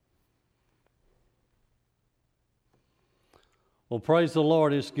Well, praise the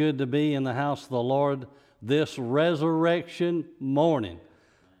Lord. It's good to be in the house of the Lord this resurrection morning.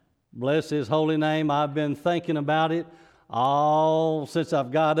 Bless His holy name. I've been thinking about it all since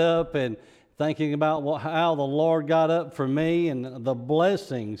I've got up and thinking about how the Lord got up for me and the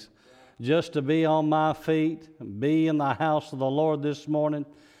blessings just to be on my feet, be in the house of the Lord this morning.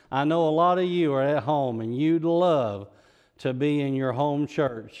 I know a lot of you are at home and you'd love to be in your home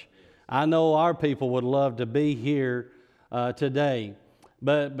church. I know our people would love to be here today.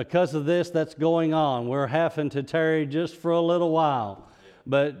 But because of this that's going on, we're having to tarry just for a little while.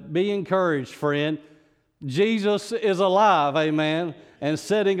 But be encouraged, friend. Jesus is alive, amen, and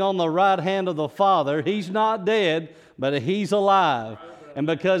sitting on the right hand of the Father. He's not dead, but He's alive. And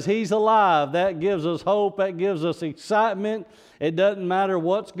because He's alive, that gives us hope, that gives us excitement. It doesn't matter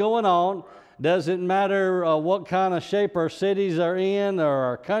what's going on. Doesn't matter what kind of shape our cities are in or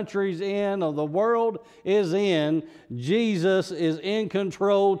our country's in or the world is in. Jesus is in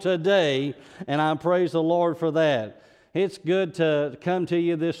control today, and I praise the Lord for that. It's good to come to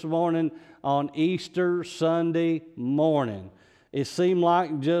you this morning on Easter Sunday morning. It seemed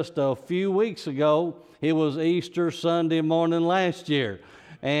like just a few weeks ago it was Easter Sunday morning last year,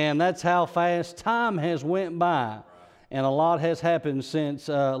 and that's how fast time has went by. And a lot has happened since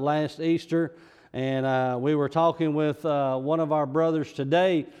last Easter. And we were talking with one of our brothers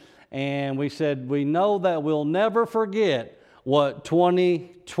today, and we said, we know that we'll never forget what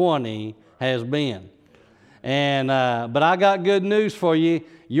 2020 has been. And but I got good news for you.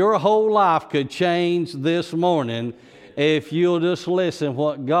 Your whole life could change this morning if you'll just listen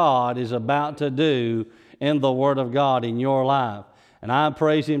what God is about to do in the Word of God in your life. And I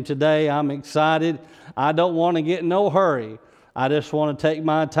praise Him today. I'm excited. I don't want to get in no hurry. I just want to take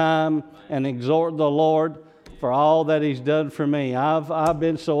my time and exhort the Lord for all that He's done for me. I've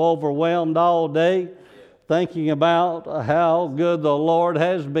been so overwhelmed all day thinking about how good the Lord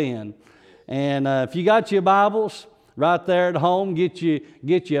has been. And if you got your Bibles right there at home, get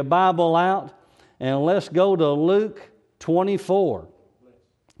your Bible out, and let's go to Luke 24.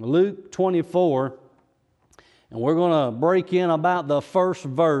 Luke 24. And we're going to break in about the first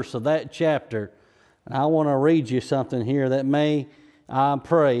verse of that chapter. And I want to read you something here that may, I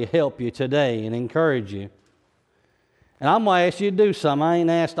pray, help you today and encourage you. And I'm going to ask you to do something. I ain't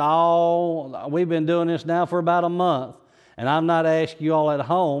asked we've been doing this now for about a month. And I'm not asking you all at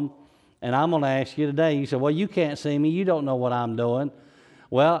home. And I'm going to ask you today. You said, well, you can't see me. You don't know what I'm doing.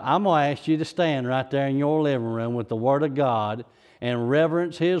 Well, I'm going to ask you to stand right there in your living room with the Word of God and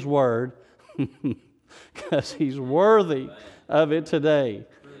reverence His Word. Because He's worthy of it today.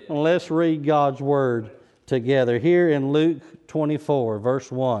 And let's read God's Word together here in Luke 24,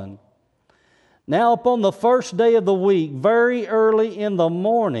 verse 1. Now upon the first day of the week, very early in the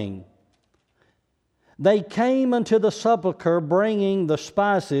morning, they came unto the sepulchre, bringing the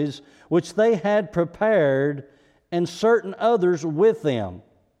spices which they had prepared, and certain others with them.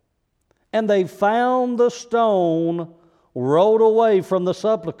 And they found the stone rolled away from the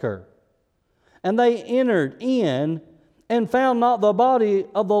sepulchre. And they entered in and found not the body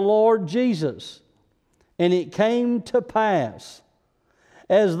of the Lord Jesus. And it came to pass,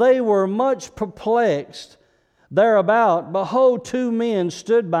 as they were much perplexed thereabout, behold, two men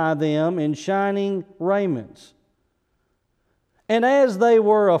stood by them in shining raiments. And as they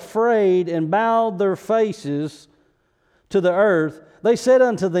were afraid and bowed their faces to the earth, they said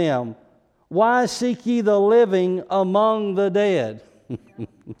unto them, why seek ye the living among the dead?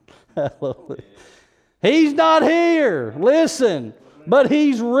 Hallelujah. He's not here, listen, but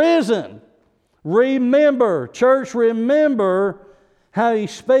He's risen. Remember, church, remember how He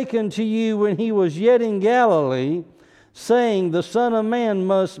spake unto you when He was yet in Galilee, saying, the Son of Man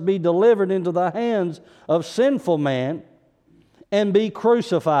must be delivered into the hands of sinful man and be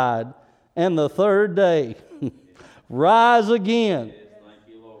crucified, and the third day rise again.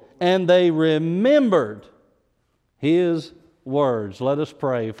 And they remembered His words. Let us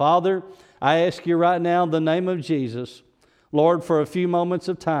pray. Father, I ask you right now in the name of Jesus, Lord, for a few moments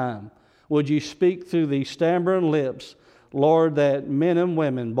of time, would you speak through these stammering lips, Lord, that men and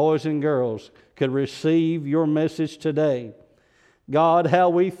women, boys and girls, could receive your message today. God, how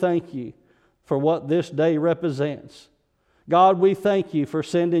we thank you for what this day represents. God, we thank you for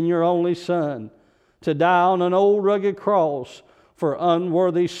sending your only Son to die on an old rugged cross for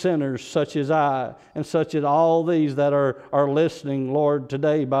unworthy sinners such as I and such as all these that are listening, Lord,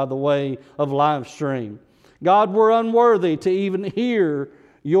 today by the way of live stream. God, we're unworthy to even hear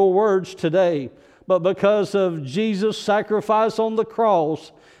your words today, but because of Jesus' sacrifice on the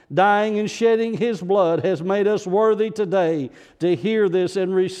cross, dying and shedding His blood has made us worthy today to hear this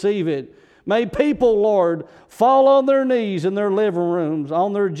and receive it. May people, Lord, fall on their knees in their living rooms,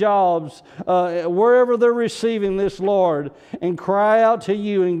 on their jobs, wherever they're receiving this, Lord, and cry out to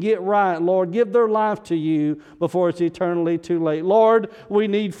you and get right, Lord. Give their life to you before it's eternally too late. Lord, we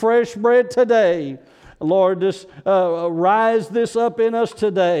need fresh bread today. Lord, just rise this up in us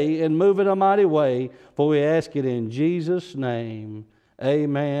today and move in a mighty way, for we ask it in Jesus' name.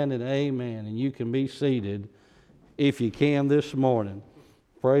 Amen and amen. And you can be seated if you can this morning.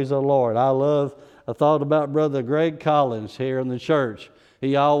 Praise the Lord. I thought about Brother Greg Collins here in the church.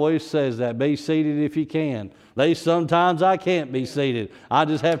 He always says that, be seated if you can. Sometimes I can't be seated. I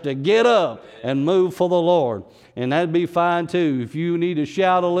just have to get up and move for the Lord. And that'd be fine too. If you need to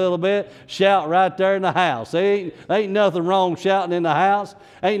shout a little bit, shout right there in the house. Ain't nothing wrong shouting in the house.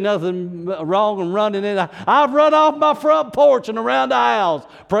 Ain't nothing wrong in running in. I've run off my front porch and around the house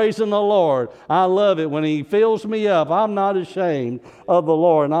praising the Lord. I love it when He fills me up. I'm not ashamed of the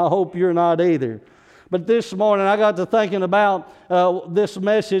Lord, and I hope you're not either. But this morning I got to thinking about this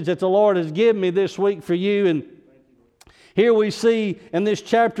message that the Lord has given me this week for you. And here we see in this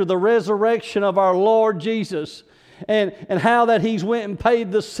chapter the resurrection of our Lord Jesus and how that He's went and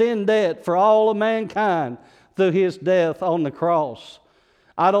paid the sin debt for all of mankind through His death on the cross.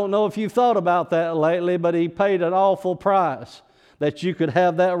 I don't know if you've thought about that lately, but He paid an awful price that you could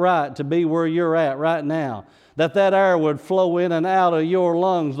have that right to be where you're at right now. That air would flow in and out of your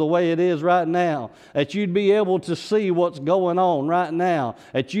lungs the way it is right now. That you'd be able to see what's going on right now.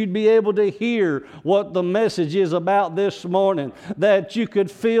 That you'd be able to hear what the message is about this morning. That you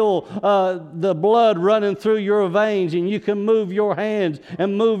could feel the blood running through your veins, and you can move your hands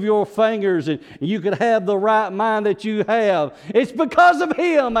and move your fingers, and you could have the right mind that you have. It's because of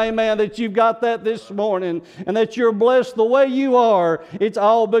Him, amen, that you've got that this morning, and that you're blessed the way you are. It's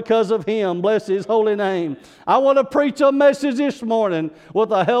all because of Him. Bless His holy name. I want to preach a message this morning with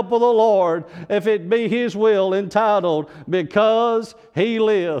the help of the Lord, if it be His will, entitled, Because He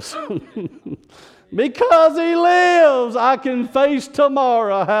Lives. Because He lives, I can face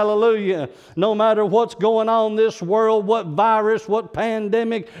tomorrow. Hallelujah. No matter what's going on in this world, what virus, what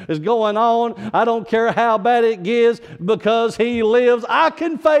pandemic is going on, I don't care how bad it gets, because He lives, I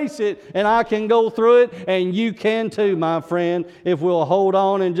can face it and I can go through it, and you can too, my friend, if we'll hold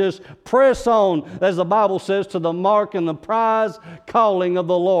on and just press on, as the Bible says, to the mark and the prize calling of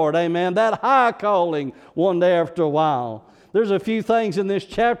the Lord. Amen. That high calling one day after a while. There's a few things in this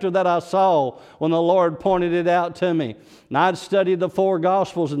chapter that I saw when the Lord pointed it out to me. And I'd studied the four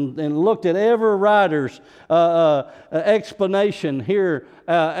Gospels and looked at every writer's explanation here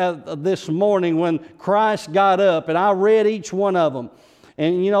this morning when Christ got up, and I read each one of them.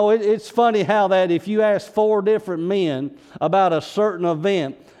 And you know, it's funny how that if you ask four different men about a certain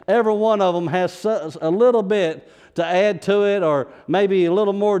event, every one of them has a little bit to add to it, or maybe a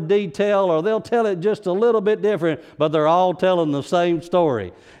little more detail, or they'll tell it just a little bit different, but they're all telling the same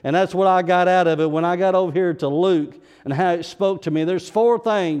story. And that's what I got out of it when I got over here to Luke and how it spoke to me. There's four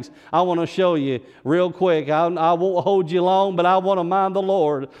things I want to show you real quick. I won't hold you long, but I want to mind the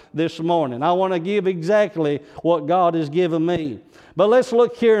Lord this morning. I want to give exactly what God has given me. But let's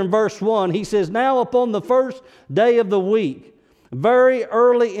look here in verse 1. He says, Now upon the first day of the week, very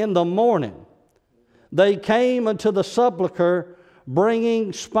early in the morning, they came unto the sepulchre,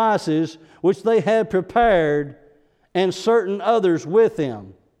 bringing spices which they had prepared, and certain others with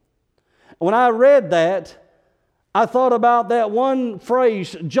them. When I read that, I thought about that one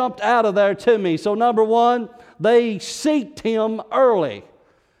phrase jumped out of there to me. So number one, they seeked Him early.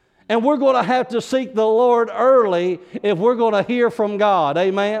 And we're going to have to seek the Lord early if we're going to hear from God.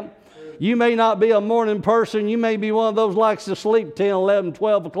 Amen. You may not be a morning person. You may be one of those likes to sleep 10, 11,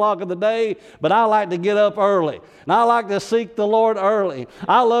 12 o'clock of the day, but I like to get up early. And I like to seek the Lord early.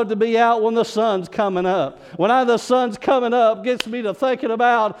 I love to be out when the sun's coming up. When the sun's coming up, gets me to thinking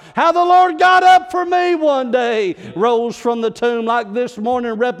about how the Lord got up for me one day, rose from the tomb like this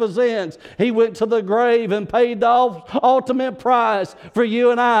morning represents. He went to the grave and paid the ultimate price for you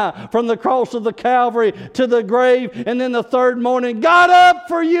and I, from the cross of the Calvary to the grave, and then the third morning got up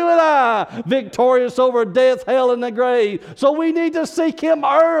for you and I, victorious over death, hell, and the grave. So we need to seek Him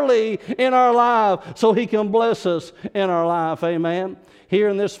early in our life so He can bless us in our life. Amen. Here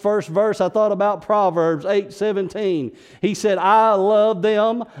in this first verse, I thought about Proverbs 8:17. He said, I love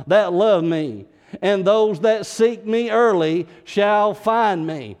them that love me, and those that seek me early shall find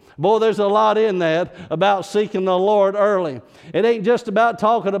me. Boy, there's a lot in that about seeking the Lord early. It ain't just about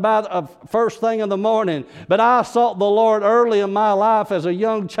talking about a first thing in the morning, but I sought the Lord early in my life as a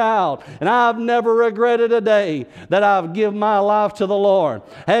young child, and I've never regretted a day that I've given my life to the Lord.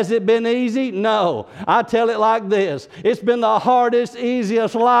 Has it been easy? No. I tell it like this. It's been the hardest,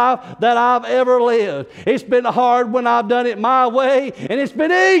 easiest life that I've ever lived. It's been hard when I've done it my way, and it's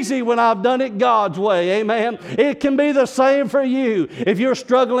been easy when I've done it God's way. Amen. It can be the same for you. If you're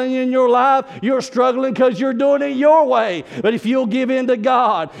struggling in your life, you're struggling because you're doing it your way. But if you'll give in to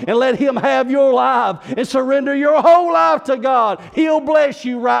God and let Him have your life and surrender your whole life to God, He'll bless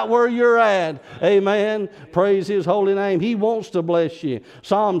you right where you're at. Amen. Praise His holy name. He wants to bless you.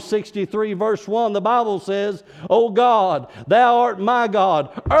 Psalm 63 verse 1, the Bible says, O God, Thou art my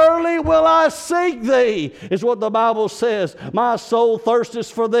God. Early will I seek Thee, is what the Bible says. My soul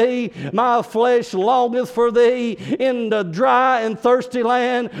thirsteth for Thee. My flesh longeth for Thee in the dry and thirsty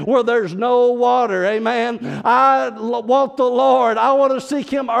land where there's no water. Amen. I want the Lord. I want to seek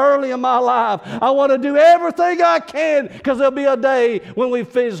Him early in my life. I want to do everything I can, because there'll be a day when we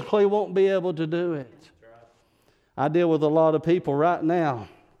physically won't be able to do it. I deal with a lot of people right now,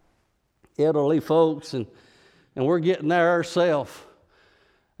 elderly folks, and we're getting there ourselves.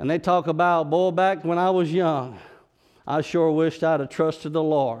 And they talk about, boy, back when I was young, I sure wished I'd have trusted the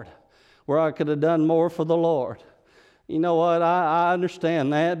Lord, where I could have done more for the Lord. You know what? I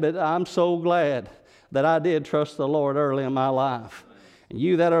understand that, but I'm so glad that I did trust the Lord early in my life. And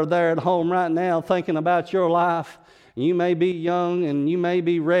you that are there at home right now thinking about your life, you may be young and you may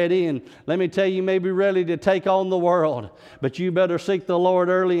be ready, and let me tell you, you may be ready to take on the world, but you better seek the Lord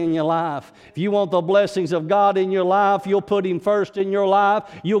early in your life. If you want the blessings of God in your life, you'll put Him first in your life.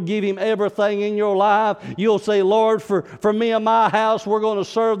 You'll give Him everything in your life. You'll say, Lord, for me and my house, we're going to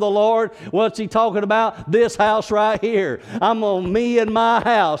serve the Lord. What's He talking about? This house right here. Me and my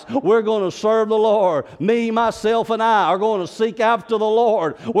house, we're going to serve the Lord. Me, myself, and I are going to seek after the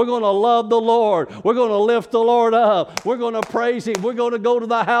Lord. We're going to love the Lord. We're going to lift the Lord up. We're going to praise Him. We're going to go to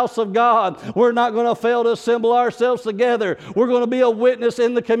the house of God. We're not going to fail to assemble ourselves together. We're going to be a witness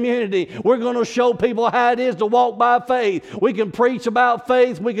in the community. We're going to show people how it is to walk by faith. We can preach about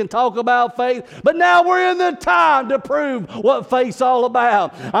faith. We can talk about faith. But now we're in the time to prove what faith's all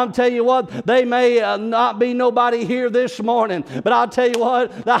about. I'm telling you what, they may not be nobody here this morning, but I'll tell you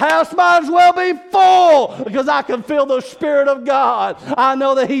what, the house might as well be full, because I can feel the Spirit of God. I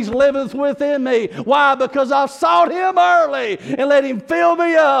know that He's living within me. Why? Because I've sought Him early and let Him fill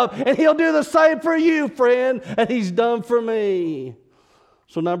me up, and He'll do the same for you, friend, and He's done for me.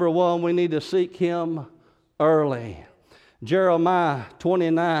 So number one, we need to seek Him early. Jeremiah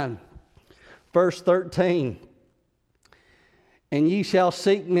 29 verse 13, and ye shall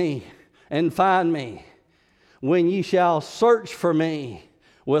seek me and find me when ye shall search for me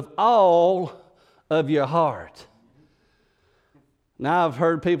with all of your heart. Now I've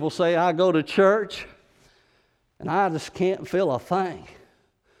heard people say, I go to church and I just can't feel a thing.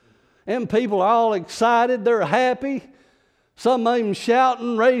 And people are all excited, they're happy. Some of them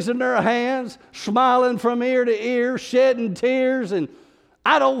shouting, raising their hands, smiling from ear to ear, shedding tears, and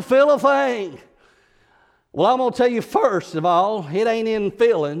I don't feel a thing. Well, I'm going to tell you first of all, it ain't in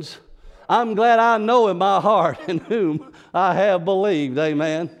feelings. I'm glad I know in my heart in whom I have believed.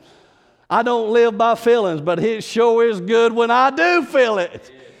 Amen. I don't live by feelings, but it sure is good when I do feel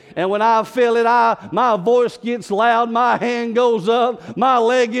it. And when I feel it, my voice gets loud, my hand goes up, my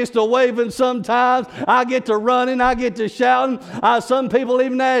leg gets to waving sometimes. I get to running, I get to shouting. Some people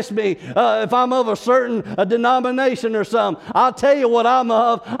even ask me if I'm of a certain denomination or something. I'll tell you what I'm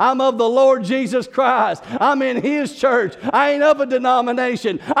of. I'm of the Lord Jesus Christ. I'm in His church. I ain't of a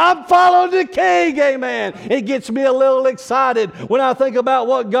denomination. I'm following the King, amen. It gets me a little excited when I think about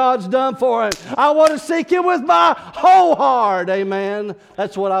what God's done for Him. I want to seek Him with my whole heart, amen.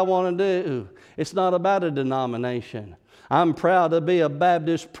 That's what I want to do. It's not about a denomination. I'm proud to be a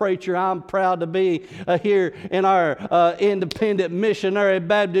Baptist preacher. I'm proud to be here in our independent missionary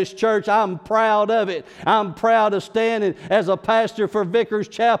Baptist church. I'm proud of it. I'm proud to stand as a pastor for Vickers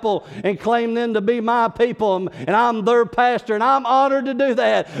Chapel and claim them to be my people. And I'm their pastor, and I'm honored to do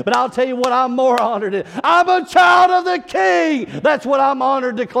that. But I'll tell you what I'm more honored in. I'm a child of the King. That's what I'm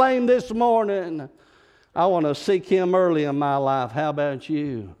honored to claim this morning. I want to seek Him early in my life. How about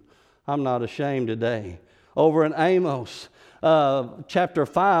you? I'm not ashamed today. Over in Amos chapter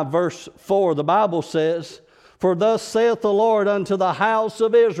 5 verse 4, the Bible says, for thus saith the Lord unto the house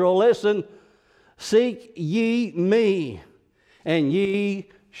of Israel, listen, seek ye me, and ye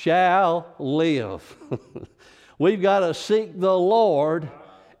shall live. We've got to seek the Lord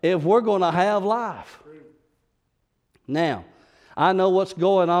if we're going to have life. Now, I know what's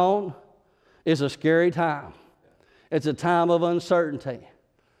going on is a scary time. It's a time of uncertainty.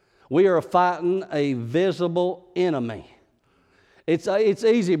 We are fighting a visible enemy. It's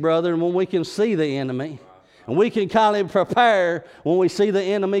easy, brother, when we can see the enemy. And we can kind of prepare when we see the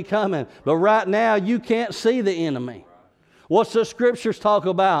enemy coming. But right now, you can't see the enemy. What's the scriptures talk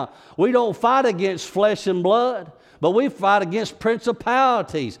about? We don't fight against flesh and blood, but we fight against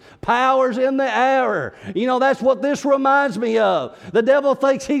principalities, powers in the air. You know, that's what this reminds me of. The devil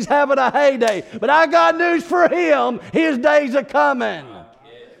thinks he's having a heyday, but I got news for him. His days are coming.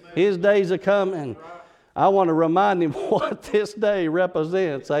 His days are coming. I want to remind him what this day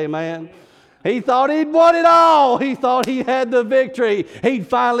represents. Amen. He thought he'd won it all. He thought he had the victory. He'd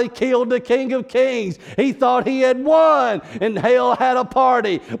finally killed the King of Kings. He thought he had won, and hell had a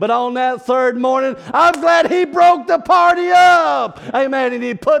party. But on that third morning, I'm glad he broke the party up. Amen. And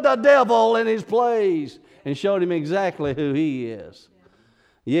he put the devil in his place and showed him exactly who he is.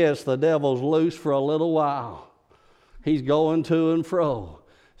 Yes, the devil's loose for a little while. He's going to and fro,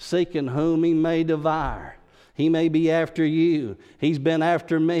 seeking whom he may devour. He may be after you. He's been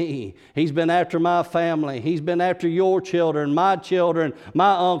after me. He's been after my family. He's been after your children, my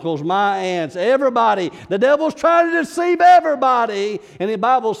uncles, my aunts, everybody. The devil's trying to deceive everybody. And the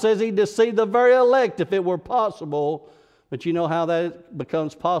Bible says he deceived the very elect if it were possible. But you know how that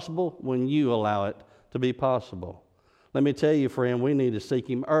becomes possible? When you allow it to be possible. Let me tell you, friend, we need to seek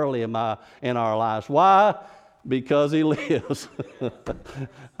him early in our lives. Why? Because he lives.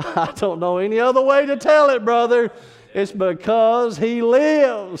 I don't know any other way to tell it, brother. It's because he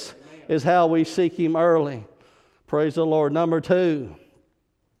lives is how we seek him early. Praise the Lord. Number 2.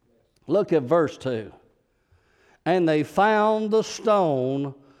 Look at verse 2. And they found the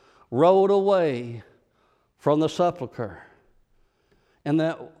stone rolled away from the sepulchre. And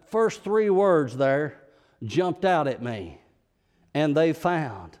that first 3 words there jumped out at me. And they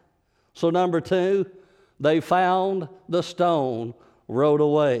found. So number 2, they found the stone rolled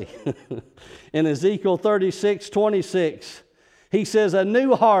away. In Ezekiel 36:26, he says, a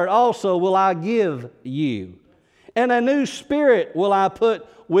new heart also will I give you, and a new spirit will I put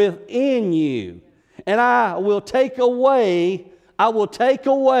within you. And I will take away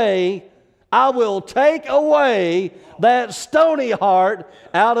that stony heart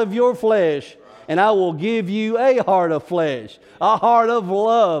out of your flesh, and I will give you a heart of flesh, a heart of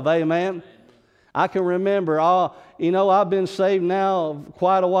love. Amen. I can remember, I've been saved now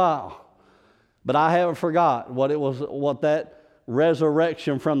quite a while, but I haven't forgot what that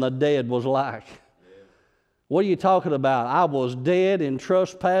resurrection from the dead was like. What are you talking about? I was dead in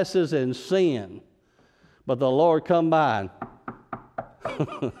trespasses and sin, but the Lord come by.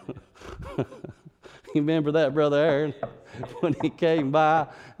 You remember that, Brother Aaron, when he came by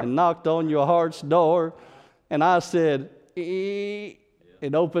and knocked on your heart's door, and I said,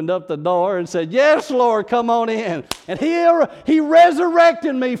 and opened up the door and said, yes, Lord, come on in. And he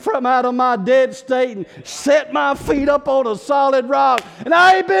resurrected me from out of my dead state and set my feet up on a solid rock. And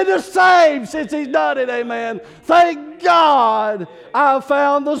I ain't been the same since he's done it, amen. Thank God I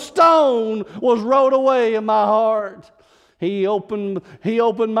found the stone was rolled away in my heart. He opened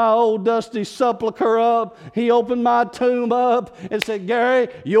my old dusty sepulcher up. He opened my tomb up and said, Gary,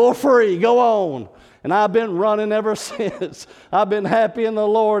 you're free. Go on. And I've been running ever since. I've been happy in the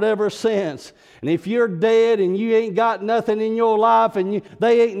Lord ever since. And if you're dead and you ain't got nothing in your life and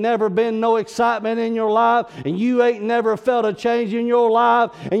they ain't never been no excitement in your life and you ain't never felt a change in your life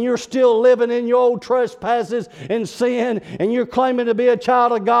and you're still living in your old trespasses and sin and you're claiming to be a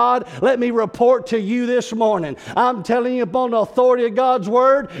child of God, let me report to you this morning. I'm telling you upon the authority of God's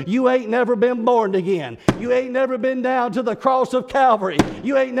Word, you ain't never been born again. You ain't never been down to the cross of Calvary.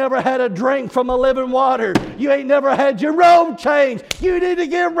 You ain't never had a drink from a living water. You ain't never had your robe changed. You need to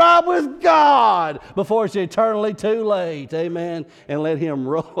get right with God before it's eternally too late. Amen. And let him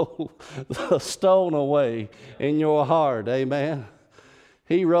roll the stone away in your heart. Amen.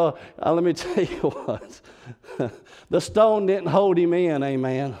 Let me tell you what. The stone didn't hold him in.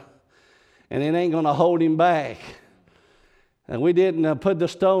 Amen. And it ain't going to hold him back. And we didn't put the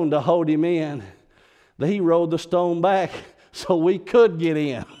stone to hold him in. He rolled the stone back so we could get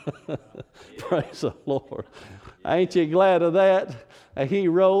in. Praise the Lord. Ain't you glad of that? He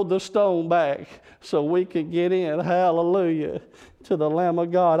rolled the stone back so we could get in. Hallelujah to the Lamb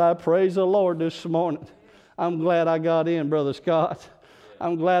of God. I praise the Lord this morning. I'm glad I got in, Brother Scott.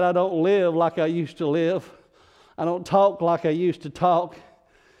 I'm glad I don't live like I used to live. I don't talk like I used to talk.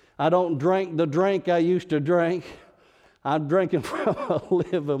 I don't drink the drink I used to drink. I'm drinking from a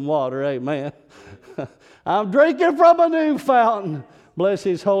living water. Amen. I'm drinking from a new fountain. Bless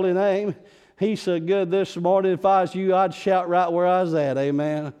His holy name. He's so good this morning. If I was you, I'd shout right where I was at.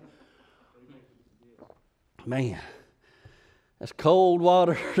 Amen. Man, that's cold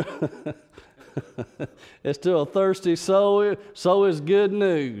water. It's to a thirsty soul. So is good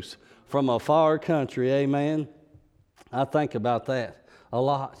news from a far country. Amen. I think about that a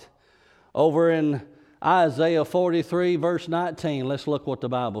lot. Over in Isaiah 43, verse 19, let's look what the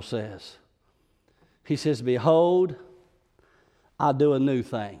Bible says. He says, behold, I do a new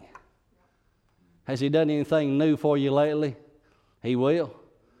thing. Has He done anything new for you lately? He will.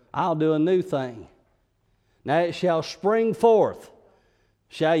 I'll do a new thing. Now it shall spring forth.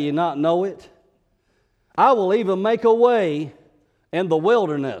 Shall you not know it? I will even make a way in the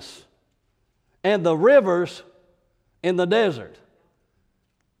wilderness and the rivers in the desert.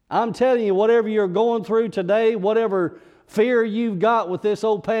 I'm telling you, whatever you're going through today, whatever fear you've got with this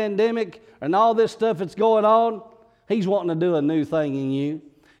old pandemic and all this stuff that's going on, He's wanting to do a new thing in you.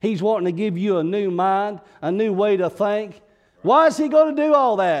 He's wanting to give you a new mind, a new way to think. Why is He going to do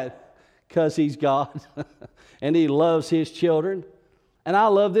all that? Because He's God and He loves His children. And I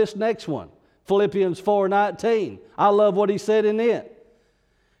love this next one, Philippians 4:19. I love what he said in it.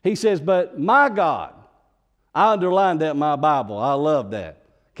 He says, but my God, I underlined that in my Bible. I love that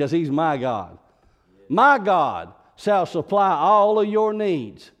because He's my God. My God shall supply all of your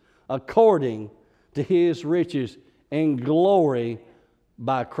needs according to His riches and glory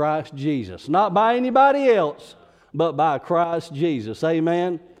by Christ Jesus. Not by anybody else, but by Christ Jesus.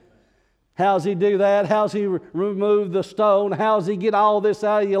 Amen. How's He do that? How's He remove the stone? How's He get all this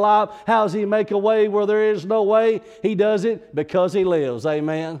out of your life? How's He make a way where there is no way? He does it because He lives.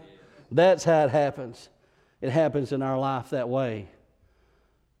 Amen. That's how it happens. It happens in our life that way.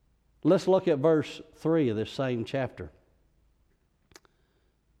 Let's look at verse 3 of this same chapter.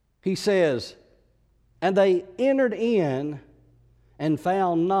 He says, and they entered in and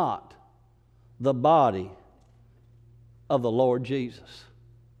found not the body of the Lord Jesus.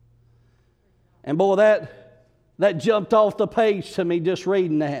 And boy, that jumped off the page to me just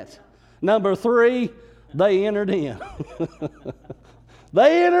reading that. Number 3, they entered in.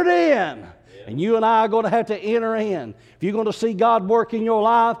 They entered in. And you and I are going to have to enter in. If you're going to see God work in your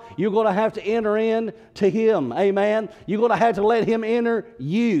life, you're going to have to enter in to Him. Amen. You're going to have to let Him enter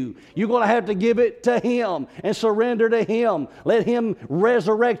you. You're going to have to give it to Him and surrender to Him. Let Him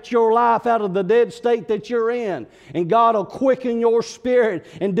resurrect your life out of the dead state that you're in. And God will quicken your spirit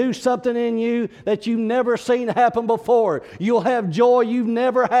and do something in you that you've never seen happen before. You'll have joy you've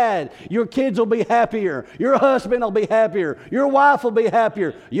never had. Your kids will be happier. Your husband will be happier. Your wife will be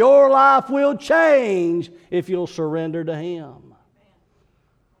happier. Your life will change if you'll surrender to Him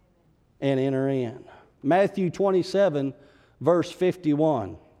and enter in. Matthew 27, verse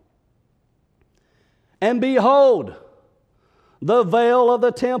 51. And behold, the veil of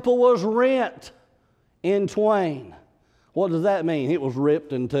the temple was rent in twain. What does that mean? It was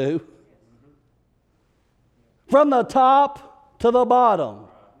ripped in two. From the top to the bottom.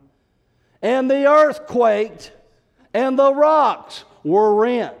 And the earth quaked, and the rocks were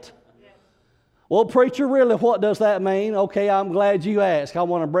rent. Well, preacher, really, what does that mean? Okay, I'm glad you asked. I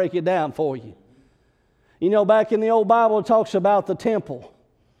want to break it down for you. You know, back in the old Bible, it talks about the temple.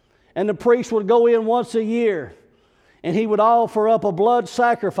 And the priest would go in once a year, and he would offer up a blood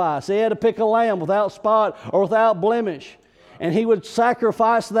sacrifice. He had to pick a lamb without spot or without blemish. And he would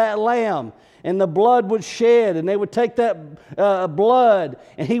sacrifice that lamb, and the blood would shed, and they would take that blood,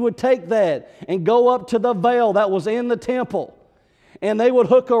 and he would take that and go up to the veil that was in the temple. And they would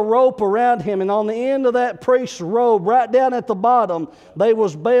hook a rope around him, and on the end of that priest's robe, right down at the bottom, there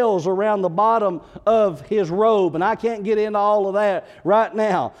was bells around the bottom of his robe. And I can't get into all of that right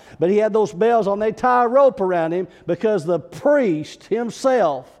now. But he had those bells on. They tie a rope around him because the priest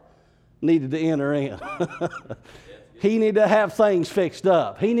himself needed to enter in. He needed to have things fixed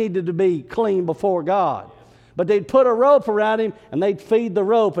up. He needed to be clean before God. But they'd put a rope around him, and they'd feed the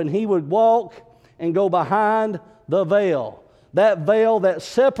rope, and he would walk and go behind the veil. That veil that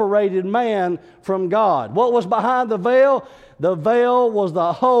separated man from God. What was behind the veil? The veil was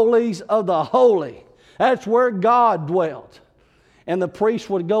the holies of the holy. That's where God dwelt. And the priest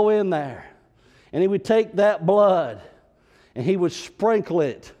would go in there, and he would take that blood, and he would sprinkle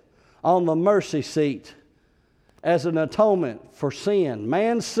it on the mercy seat as an atonement for sin,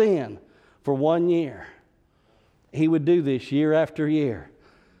 man's sin, for 1 year. He would do this year after year.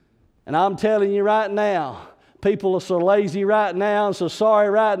 And I'm telling you right now, People are so lazy right now and so sorry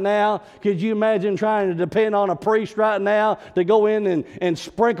right now. Could you imagine trying to depend on a priest right now to go in and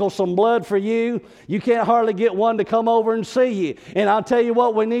sprinkle some blood for you? You can't hardly get one to come over and see you. And I'll tell you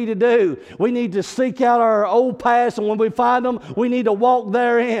what we need to do. We need to seek out our old past, and when we find them, we need to walk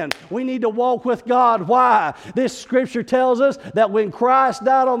therein. We need to walk with God. Why? This scripture tells us that when Christ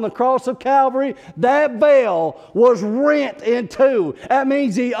died on the cross of Calvary, that veil was rent in two. That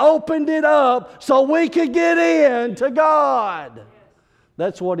means He opened it up so we could get in to God.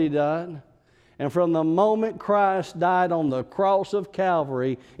 That's what He done. And from the moment Christ died on the cross of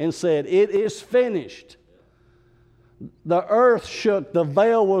Calvary and said, "It is finished," the earth shook, the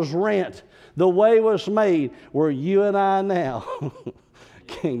veil was rent, the way was made where you and I now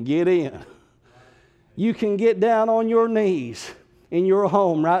can get in. You can get down on your knees in your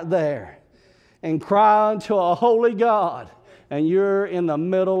home right there and cry unto a holy God, and you're in the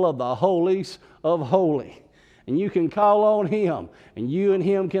middle of the holies of holy. And you can call on Him, and you and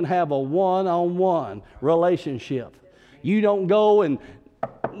Him can have a one-on-one relationship. You don't go and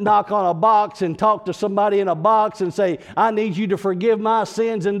knock on a box and talk to somebody in a box and say, "I need you to forgive my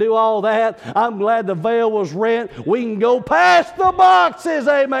sins," and do all that. I'm glad the veil was rent. We can go past the boxes,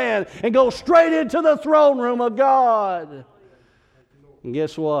 amen, and go straight into the throne room of God. And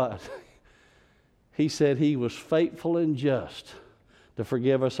guess what? He said He was faithful and just to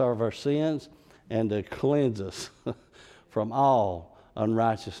forgive us of our sins and to cleanse us from all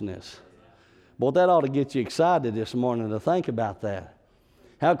unrighteousness. Boy, that ought to get you excited this morning to think about that.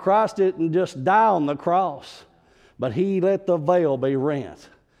 How Christ didn't just die on the cross, but He let the veil be rent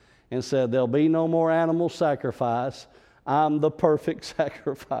and said, "There'll be no more animal sacrifice. I'm the perfect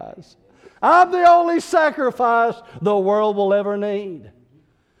sacrifice. I'm the only sacrifice the world will ever need."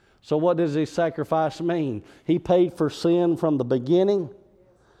 So what does His sacrifice mean? He paid for sin from the beginning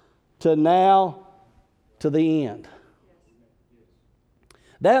to now to the end.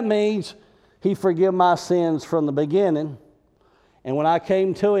 That means He forgave my sins from the beginning, and when I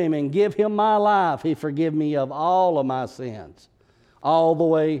came to Him and give Him my life, He forgave me of all of my sins, all the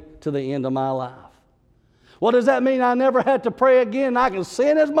way to the end of my life. What does that mean? I never had to pray again. I can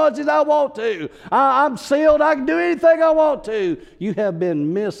sin as much as I want to. I'm sealed. I can do anything I want to. You have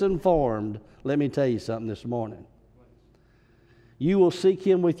been misinformed. Let me tell you something this morning. You will seek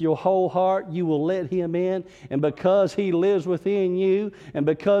Him with your whole heart. You will let Him in. And because He lives within you, and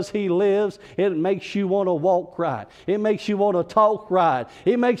because He lives, it makes you want to walk right. It makes you want to talk right.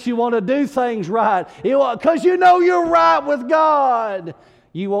 It makes you want to do things right. Because you know you're right with God.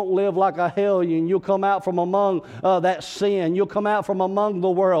 You won't live like a hellion. You'll come out from among that sin. You'll come out from among the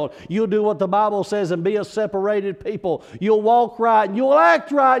world. You'll do what the Bible says and be a separated people. You'll walk right, and you'll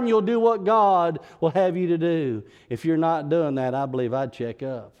act right, and you'll do what God will have you to do. If you're not doing that, I believe I'd check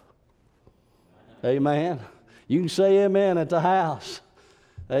up. Amen. You can say amen at the house.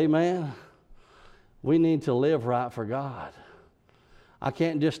 Amen. We need to live right for God. I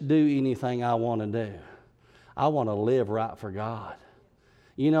can't just do anything I want to do. I want to live right for God.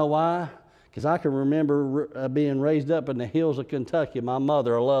 You know why? Because I can remember being raised up in the hills of Kentucky. My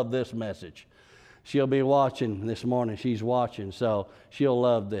mother loved this message. She'll be watching this morning. She's watching, so she'll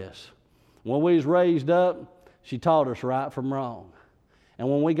love this. When we was raised up, she taught us right from wrong. And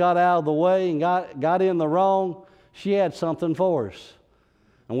when we got out of the way and got in the wrong, she had something for us.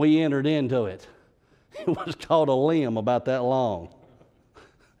 And we entered into it. It was called a limb about that long.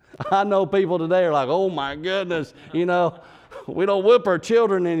 I know people today are like, "Oh my goodness, we don't whip our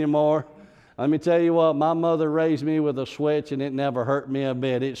children anymore." Let me tell you what, my mother raised me with a switch, and it never hurt me a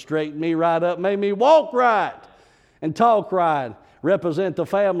bit. It straightened me right up, made me walk right and talk right, represent the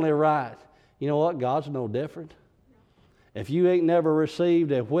family right. You know what? God's no different. If you ain't never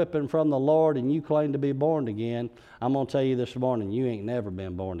received a whipping from the Lord and you claim to be born again, I'm going to tell you this morning, you ain't never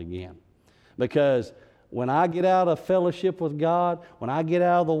been born again. Because when I get out of fellowship with God, when I get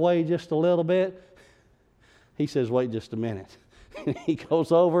out of the way just a little bit, He says, "Wait just a minute." He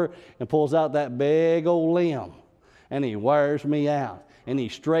goes over and pulls out that big old limb, and He wires me out, and He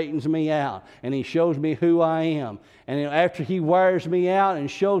straightens me out, and He shows me who I am. And after He wires me out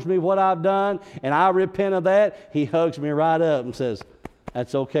and shows me what I've done, and I repent of that, He hugs me right up and says,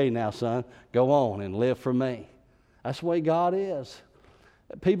 "That's okay now, son. Go on and live for me." That's the way God is.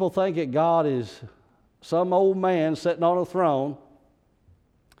 People think that God is some old man sitting on a throne,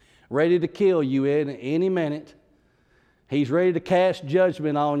 ready to kill you in any minute. He's ready to cast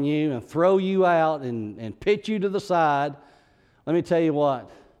judgment on you and throw you out and pitch you to the side. Let me tell you what.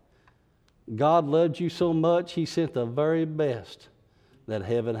 God loved you so much, He sent the very best that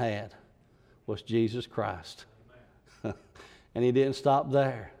heaven had, was Jesus Christ. And He didn't stop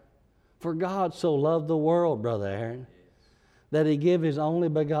there. For God so loved the world, Brother Aaron, that He gave His only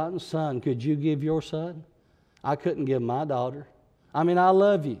begotten Son. Could you give your son? I couldn't give my daughter. I mean, I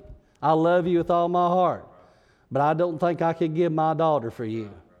love you. I love you with all my heart. But I don't think I could give my daughter for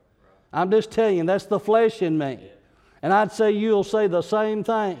you. I'm just telling you, that's the flesh in me. And I'd say you'll say the same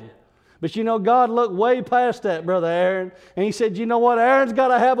thing. But you know, God looked way past that, Brother Aaron. And He said, you know what? Aaron's got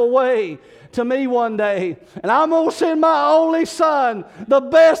to have a way to me one day. And I'm going to send my only son, the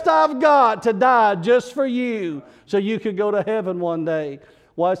best I've got, to die just for you so you could go to heaven one day.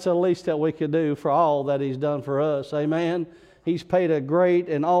 Well, that's the least that we could do for all that He's done for us. Amen? He's paid a great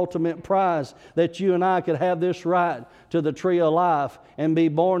and ultimate price that you and I could have this right to the tree of life and be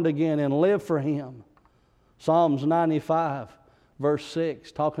born again and live for Him. Psalms 95, verse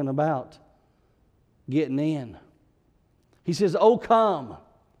 6, talking about getting in. He says, "Oh, come,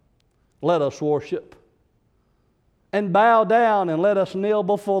 let us worship, and bow down and let us kneel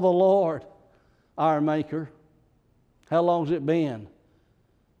before the Lord, our Maker." How long's it been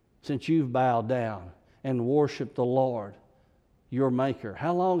since you've bowed down and worshiped the Lord, your Maker?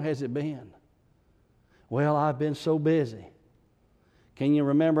 How long has it been? Well, I've been so busy. Can you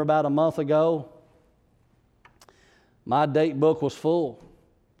remember about a month ago? My date book was full.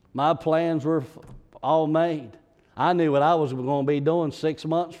 My plans were all made. I knew what I was going to be doing 6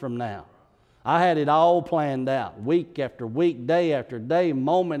 months from now. I had it all planned out, week after week, day after day,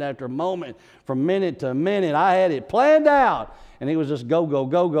 moment after moment, from minute to minute. I had it planned out. And it was just go, go,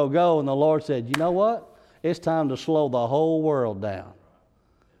 go, go, go. And the Lord said, you know what? It's time to slow the whole world down.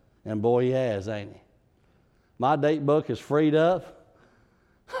 And boy, He has, ain't He? My date book is freed up.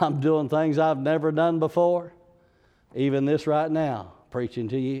 I'm doing things I've never done before. Even this right now, preaching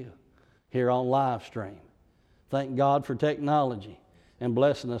to you here on live stream. Thank God for technology and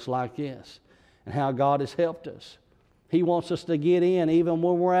blessing us like this and how God has helped us. He wants us to get in even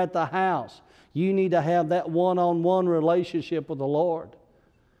when we're at the house. You need to have that one-on-one relationship with the Lord.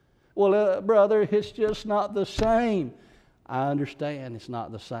 Well, brother, it's just not the same. I understand it's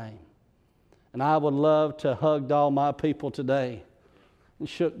not the same. And I would love to hug all my people today and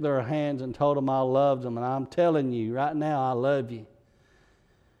shook their hands and told them I loved them. And I'm telling you right now, I love you.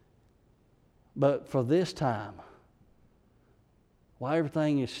 But for this time, while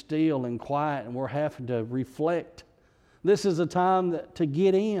everything is still and quiet and we're having to reflect, this is a time to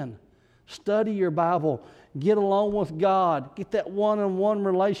get in. Study your Bible. Get along with God. Get that one-on-one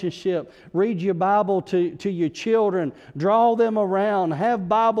relationship. Read your Bible to your children. Draw them around. Have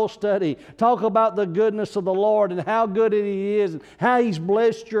Bible study. Talk about the goodness of the Lord and how good He is and how He's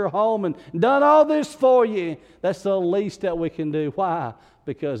blessed your home and done all this for you. That's the least that we can do. Why?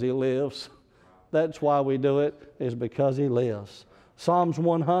 Because He lives. That's why we do it, is because He lives. Psalms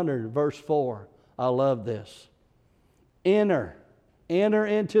 100, verse 4. I love this. Enter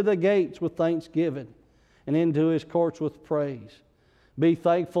into the gates with thanksgiving and into His courts with praise. Be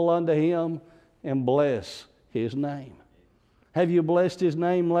thankful unto Him and bless His name. Have you blessed His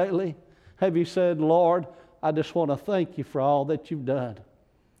name lately? Have you said, Lord, I just want to thank You for all that You've done?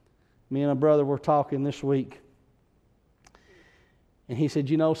 Me and a brother were talking this week. And he said,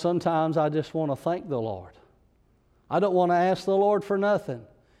 you know, sometimes I just want to thank the Lord. I don't want to ask the Lord for nothing.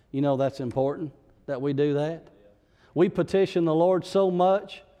 You know that's important that we do that. We petition the Lord so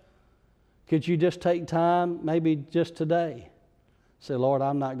much. Could you just take time, maybe just today, say, Lord,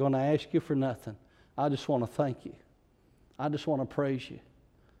 I'm not going to ask You for nothing. I just want to thank You. I just want to praise You.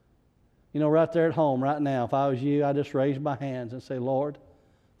 You know, right there at home, right now, if I was you, I'd just raise my hands and say, Lord,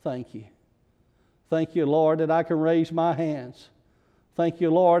 thank You. Thank You, Lord, that I can raise my hands. Thank You,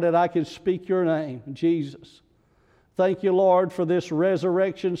 Lord, that I can speak Your name, Jesus. Thank You, Lord, for this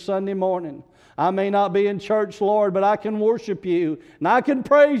Resurrection Sunday morning. I may not be in church, Lord, but I can worship You. And I can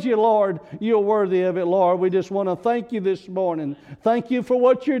praise You, Lord. You're worthy of it, Lord. We just want to thank You this morning. Thank You for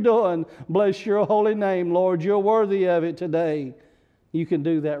what You're doing. Bless Your holy name, Lord. You're worthy of it today. You can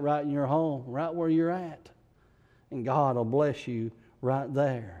do that right in your home, right where you're at. And God will bless you right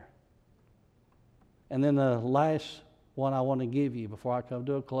there. And then the last one I want to give you before I come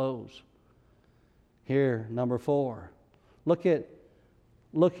to a close. Here, number 4.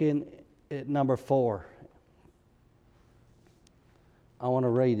 Looking at number 4. I want to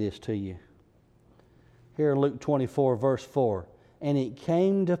read this to you. Here, Luke 24, verse 4. And it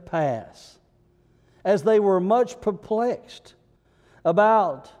came to pass, as they were much perplexed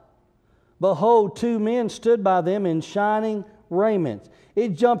about, behold, 2 men stood by them in shining raiment. It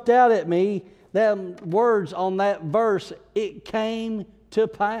jumped out at me, that words on that verse, it came to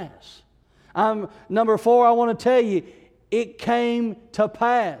pass. Number 4, I want to tell you, it came to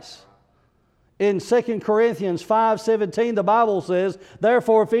pass. In 2 Corinthians 5:17, the Bible says,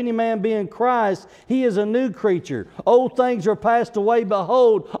 "Therefore, if any man be in Christ, he is a new creature. Old things are passed away.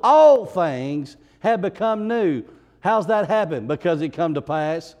 Behold, all things have become new." How's that happen? Because it come to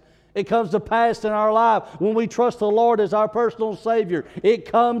pass. It comes to pass in our life. When we trust the Lord as our personal Savior,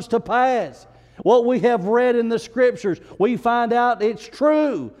 it comes to pass. What we have read in the Scriptures, we find out it's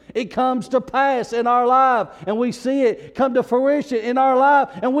true. It comes to pass in our life, and we see it come to fruition in our life,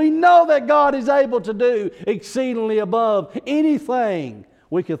 and we know that God is able to do exceedingly above anything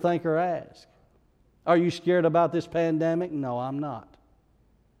we could think or ask. Are you scared about this pandemic? No, I'm not.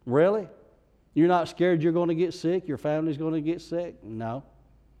 Really? You're not scared you're going to get sick? Your family's going to get sick? No.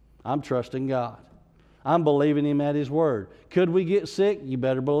 I'm trusting God. I'm believing Him at His Word. Could we get sick? You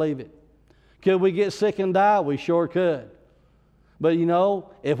better believe it. Could we get sick and die? We sure could. But you know,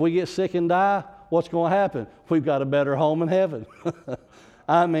 if we get sick and die, what's going to happen? We've got a better home in heaven.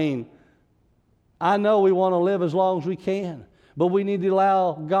 I mean, I know we want to live as long as we can, but we need to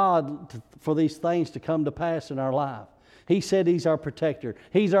allow God for these things to come to pass in our life. He said He's our protector.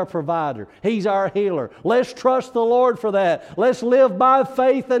 He's our provider. He's our healer. Let's trust the Lord for that. Let's live by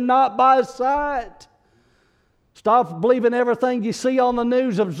faith and not by sight. Stop believing everything you see on the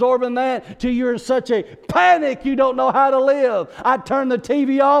news, absorbing that till you're in such a panic you don't know how to live. I turn the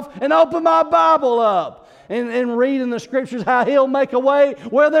TV off and open my Bible up and read in the Scriptures how He'll make a way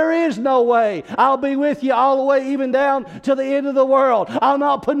where there is no way. I'll be with you all the way, even down to the end of the world. I'll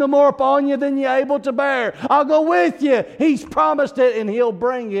not put no more upon you than you're able to bear. I'll go with you. He's promised it, and He'll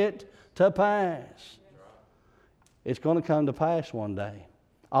bring it to pass. It's going to come to pass one day.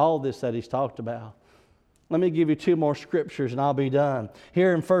 All this that He's talked about. Let me give you two more scriptures and I'll be done.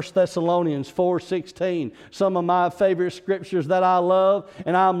 Here in 1 Thessalonians 4:16, some of my favorite scriptures that I love,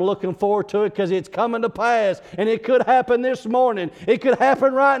 and I'm looking forward to it because it's coming to pass, and it could happen this morning. It could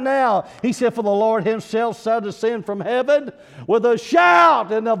happen right now. He said, "For the Lord Himself shall descend from heaven with a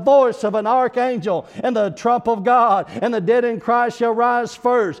shout and the voice of an archangel and the trump of God, and the dead in Christ shall rise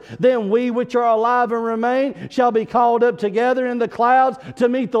first. Then we which are alive and remain shall be called up together in the clouds to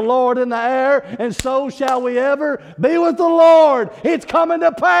meet the Lord in the air, and so shall we ever be with the Lord." It's coming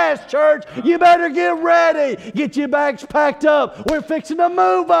to pass, church. You better get ready. Get your bags packed up. We're fixing to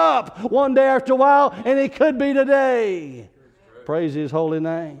move up one day after a while, and it could be today. Praise His holy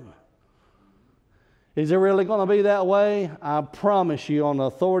name. Is it really going to be that way? I promise you, on the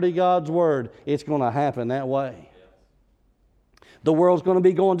authority of God's Word, it's going to happen that way. The world's going to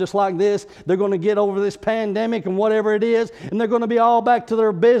be going just like this. They're going to get over this pandemic and whatever it is, and they're going to be all back to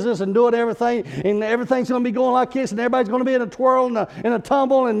their business and doing everything, and everything's going to be going like this, and everybody's going to be in a twirl and a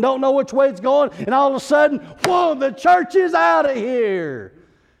tumble and don't know which way it's going, and all of a sudden, whoa, the church is out of here.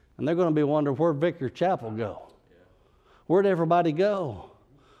 And they're going to be wondering, where'd Vicar Chapel go? Where'd everybody go?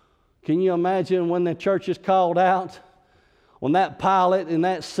 Can you imagine when the church is called out? When that pilot in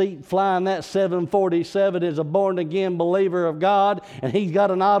that seat flying that 747 is a born-again believer of God, and he's got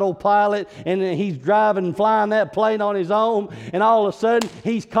an autopilot, and he's driving and flying that plane on his own, and all of a sudden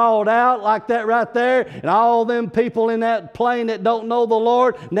he's called out like that right there, and all them people in that plane that don't know the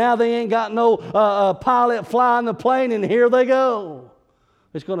Lord, now they ain't got no pilot flying the plane, and here they go.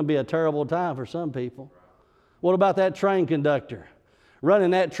 It's going to be a terrible time for some people. What about that train conductor running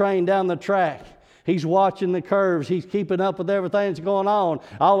that train down the track? He's watching the curves. He's keeping up with everything that's going on.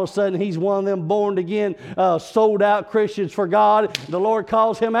 All of a sudden, he's one of them born-again, sold-out Christians for God. The Lord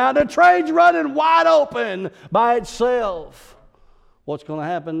calls him out. The train's running wide open by itself. What's going to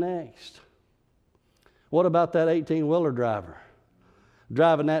happen next? What about that 18-wheeler driver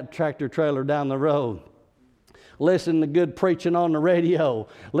driving that tractor trailer down the road? Listen to good preaching on the radio.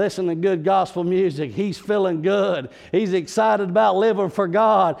 Listen to good gospel music. He's feeling good. He's excited about living for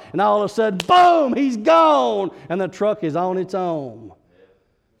God. And all of a sudden, boom, he's gone. And the truck is on its own,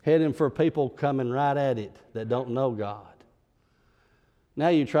 heading for people coming right at it that don't know God. Now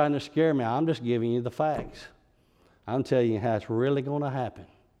you're trying to scare me. I'm just giving you the facts. I'm telling you how it's really going to happen.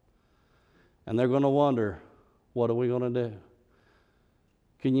 And they're going to wonder, what are we going to do?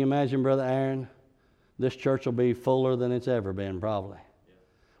 Can you imagine, Brother Aaron? This church will be fuller than it's ever been, probably,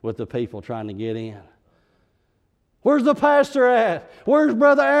 with the people trying to get in. Where's the pastor at? Where's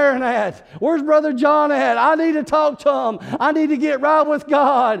Brother Aaron at? Where's Brother John at? I need to talk to him. I need to get right with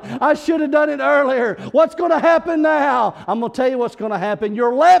God. I should have done it earlier. What's going to happen now? I'm going to tell you what's going to happen.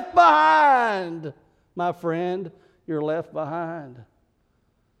 You're left behind, my friend. You're left behind.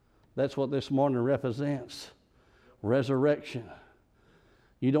 That's what this morning represents. Resurrection.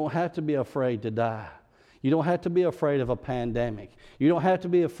 You don't have to be afraid to die. You don't have to be afraid of a pandemic. You don't have to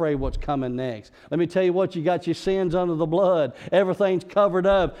be afraid what's coming next. Let me tell you what, you got your sins under the blood. Everything's covered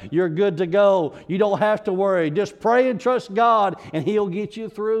up. You're good to go. You don't have to worry. Just pray and trust God, and He'll get you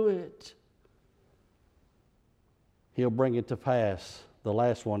through it. He'll bring it to pass. The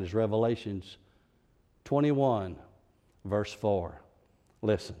last one is Revelations 21, verse 4.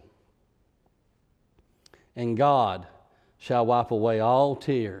 Listen. And God shall wipe away all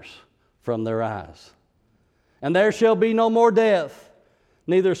tears from their eyes. And there shall be no more death,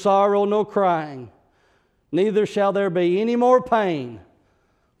 neither sorrow nor crying, neither shall there be any more pain,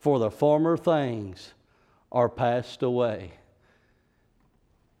 for the former things are passed away.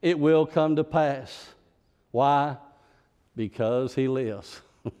 It will come to pass. Why? Because He lives.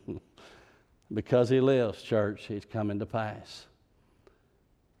 Because He lives, church, it's coming to pass.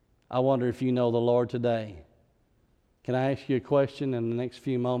 I wonder if you know the Lord today. Can I ask you a question in the next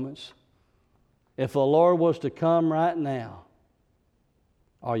few moments? If the Lord was to come right now,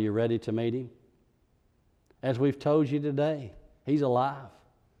 are you ready to meet Him? As we've told you today, He's alive.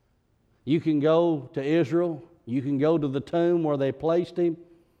 You can go to Israel. You can go to the tomb where they placed Him.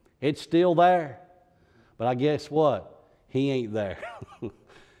 It's still there. But I guess what? He ain't there.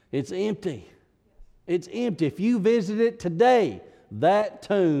 It's empty. It's empty. If you visit it today, that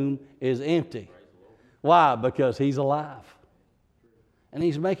tomb is empty. Why? Because He's alive. And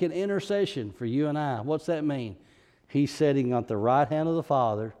He's making intercession for you and I. What's that mean? He's sitting at the right hand of the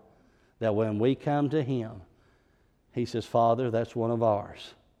Father, that when we come to Him, He says, Father, that's one of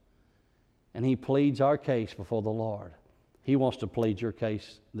ours. And He pleads our case before the Lord. He wants to plead your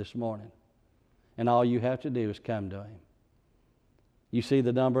case this morning. And all you have to do is come to Him. You see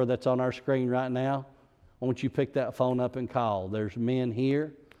the number that's on our screen right now? I want you to pick that phone up and call. There's men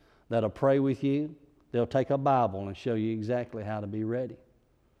here that'll pray with you. They'll take a Bible and show you exactly how to be ready,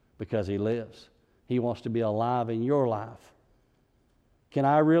 because He lives. He wants to be alive in your life. Can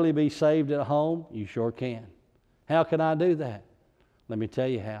I really be saved at home? You sure can. How can I do that? Let me tell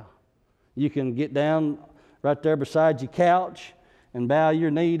you how. You can get down right there beside your couch and bow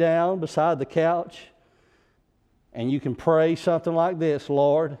your knee down beside the couch, and you can pray something like this: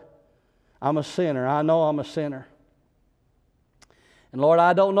 Lord, I'm a sinner. I know I'm a sinner. And Lord,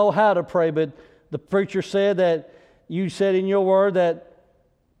 I don't know how to pray, but the preacher said that you said in your word that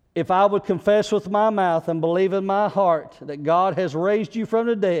if I would confess with my mouth and believe in my heart that God has raised you from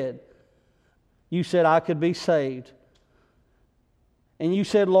the dead, you said I could be saved. And you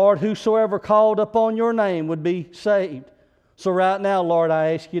said, Lord, whosoever called upon your name would be saved. So right now, Lord,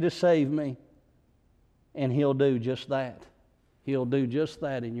 I ask you to save me. And He'll do just that. He'll do just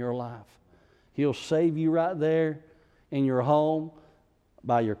that in your life. He'll save you right there in your home,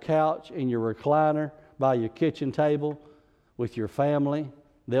 by your couch, in your recliner, by your kitchen table, with your family.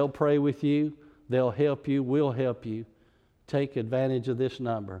 They'll pray with you. They'll help you. We'll help you. Take advantage of this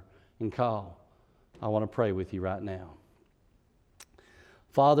number and call. I want to pray with you right now.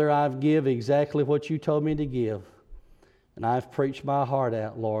 Father, I've give exactly what you told me to give. And I've preached my heart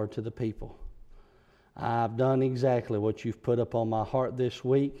out, Lord, to the people. I've done exactly what you've put upon my heart this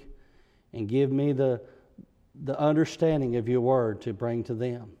week. And give me the understanding of your word to bring to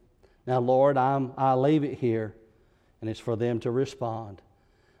them. Now, Lord, I leave it here, and it's for them to respond.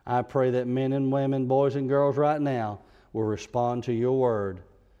 I pray that men and women, boys and girls right now will respond to your word,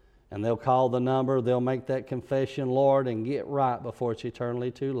 and they'll call the number, they'll make that confession, Lord, and get right before it's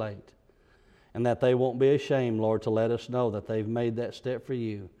eternally too late. And that they won't be ashamed, Lord, to let us know that they've made that step for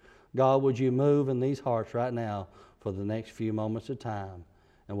you. God, would you move in these hearts right now for the next few moments of time,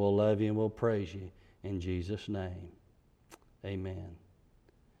 and we'll love you and we'll praise you. In Jesus' name, amen.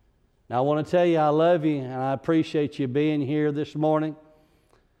 Now, I want to tell you I love you and I appreciate you being here this morning.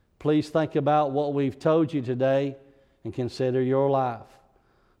 Please think about what we've told you today and consider your life,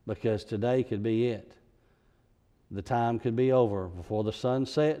 because today could be it. The time could be over. Before the sun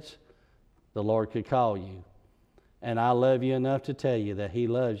sets, the Lord could call you. And I love you enough to tell you that He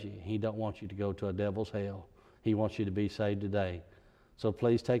loves you. He don't want you to go to a devil's hell. He wants you to be saved today. So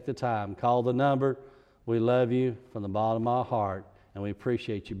please take the time. Call the number. We love you from the bottom of our heart, and we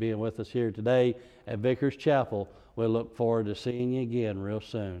appreciate you being with us here today at Vickers Chapel. We look forward to seeing you again real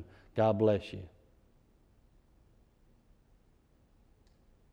soon. God bless you.